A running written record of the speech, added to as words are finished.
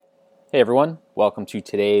Hey everyone, welcome to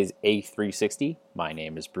today's A360. My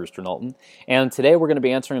name is Brewster Knowlton, and today we're going to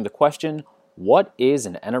be answering the question, what is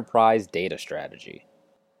an enterprise data strategy?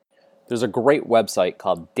 There's a great website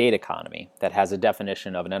called Dataconomy that has a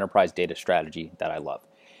definition of an enterprise data strategy that I love.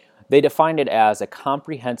 They define it as a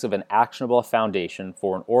comprehensive and actionable foundation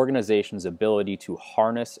for an organization's ability to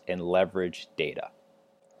harness and leverage data.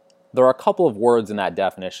 There are a couple of words in that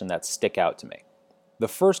definition that stick out to me. The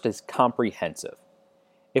first is comprehensive.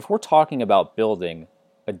 If we're talking about building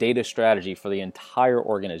a data strategy for the entire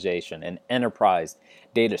organization, an enterprise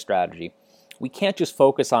data strategy, we can't just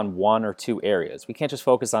focus on one or two areas. We can't just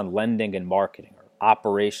focus on lending and marketing or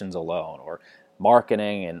operations alone or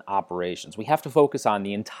marketing and operations. We have to focus on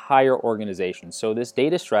the entire organization. So this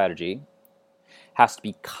data strategy has to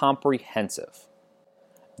be comprehensive.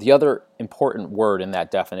 The other important word in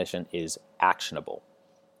that definition is actionable.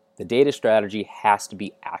 The data strategy has to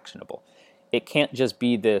be actionable. It can't just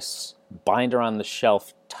be this binder on the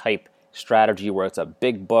shelf type strategy where it's a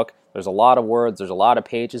big book, there's a lot of words, there's a lot of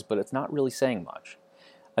pages, but it's not really saying much.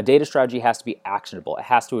 A data strategy has to be actionable. It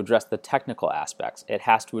has to address the technical aspects. It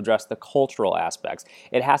has to address the cultural aspects.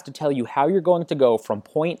 It has to tell you how you're going to go from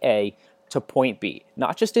point A to point B,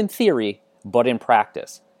 not just in theory, but in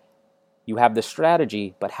practice. You have the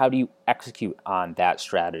strategy, but how do you execute on that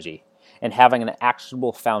strategy? And having an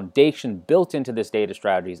actionable foundation built into this data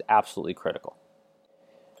strategy is absolutely critical.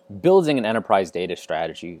 Building an enterprise data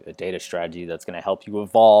strategy, a data strategy that's going to help you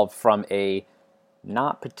evolve from a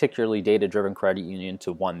not particularly data-driven credit union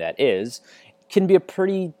to one that is, can be a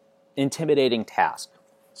pretty intimidating task.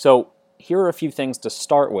 So here are a few things to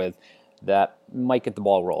start with that might get the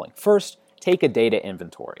ball rolling. First, take a data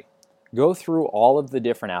inventory. Go through all of the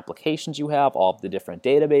different applications you have, all of the different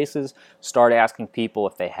databases, start asking people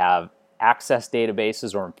if they have access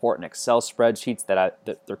databases or important Excel spreadsheets that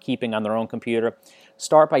they're keeping on their own computer.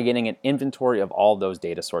 Start by getting an inventory of all those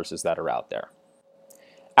data sources that are out there.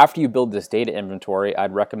 After you build this data inventory,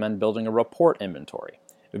 I'd recommend building a report inventory.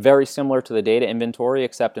 Very similar to the data inventory,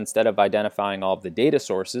 except instead of identifying all of the data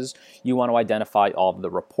sources, you want to identify all of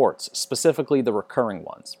the reports, specifically the recurring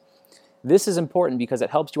ones. This is important because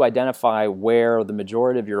it helps you identify where the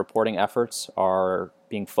majority of your reporting efforts are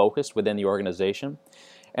being focused within the organization.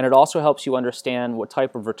 And it also helps you understand what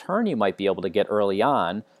type of return you might be able to get early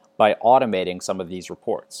on by automating some of these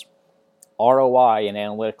reports. ROI in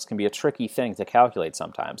analytics can be a tricky thing to calculate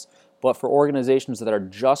sometimes, but for organizations that are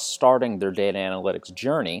just starting their data analytics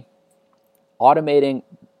journey, automating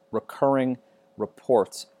recurring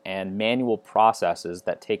reports and manual processes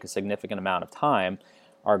that take a significant amount of time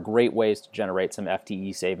are great ways to generate some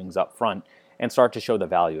FTE savings up front and start to show the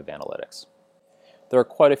value of analytics. There are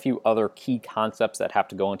quite a few other key concepts that have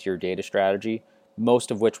to go into your data strategy, most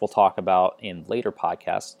of which we'll talk about in later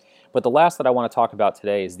podcasts. But the last that I want to talk about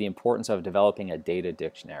today is the importance of developing a data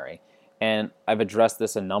dictionary. And I've addressed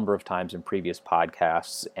this a number of times in previous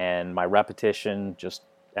podcasts, and my repetition just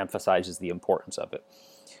emphasizes the importance of it.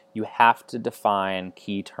 You have to define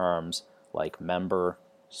key terms like member,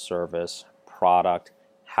 service, product,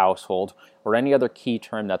 household, or any other key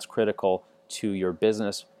term that's critical to your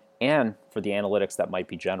business and for the analytics that might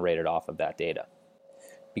be generated off of that data.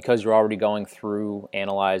 Because you're already going through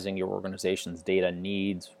analyzing your organization's data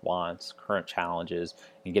needs, wants, current challenges,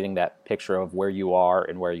 and getting that picture of where you are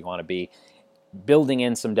and where you want to be, building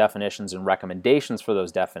in some definitions and recommendations for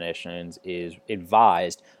those definitions is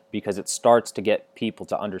advised because it starts to get people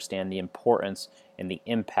to understand the importance and the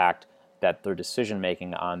impact that their decision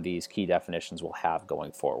making on these key definitions will have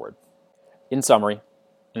going forward. In summary,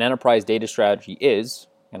 an enterprise data strategy is,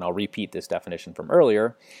 and I'll repeat this definition from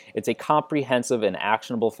earlier, it's a comprehensive and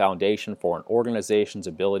actionable foundation for an organization's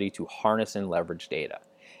ability to harness and leverage data.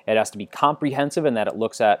 It has to be comprehensive in that it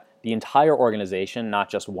looks at the entire organization, not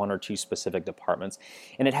just one or two specific departments,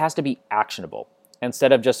 and it has to be actionable.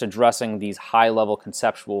 Instead of just addressing these high-level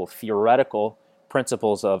conceptual, theoretical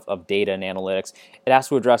principles of data and analytics, it has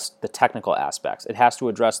to address the technical aspects. It has to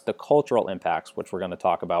address the cultural impacts, which we're going to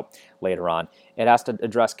talk about later on. It has to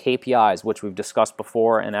address KPIs, which we've discussed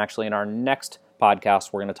before, and actually in our next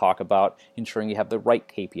podcast, we're going to talk about ensuring you have the right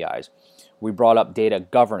KPIs. We brought up data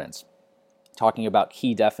governance, talking about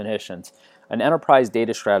key definitions. An enterprise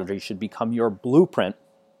data strategy should become your blueprint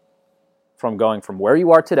from going from where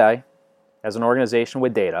you are today as an organization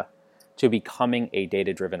with data to becoming a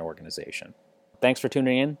data-driven organization. Thanks for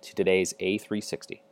tuning in to today's A360.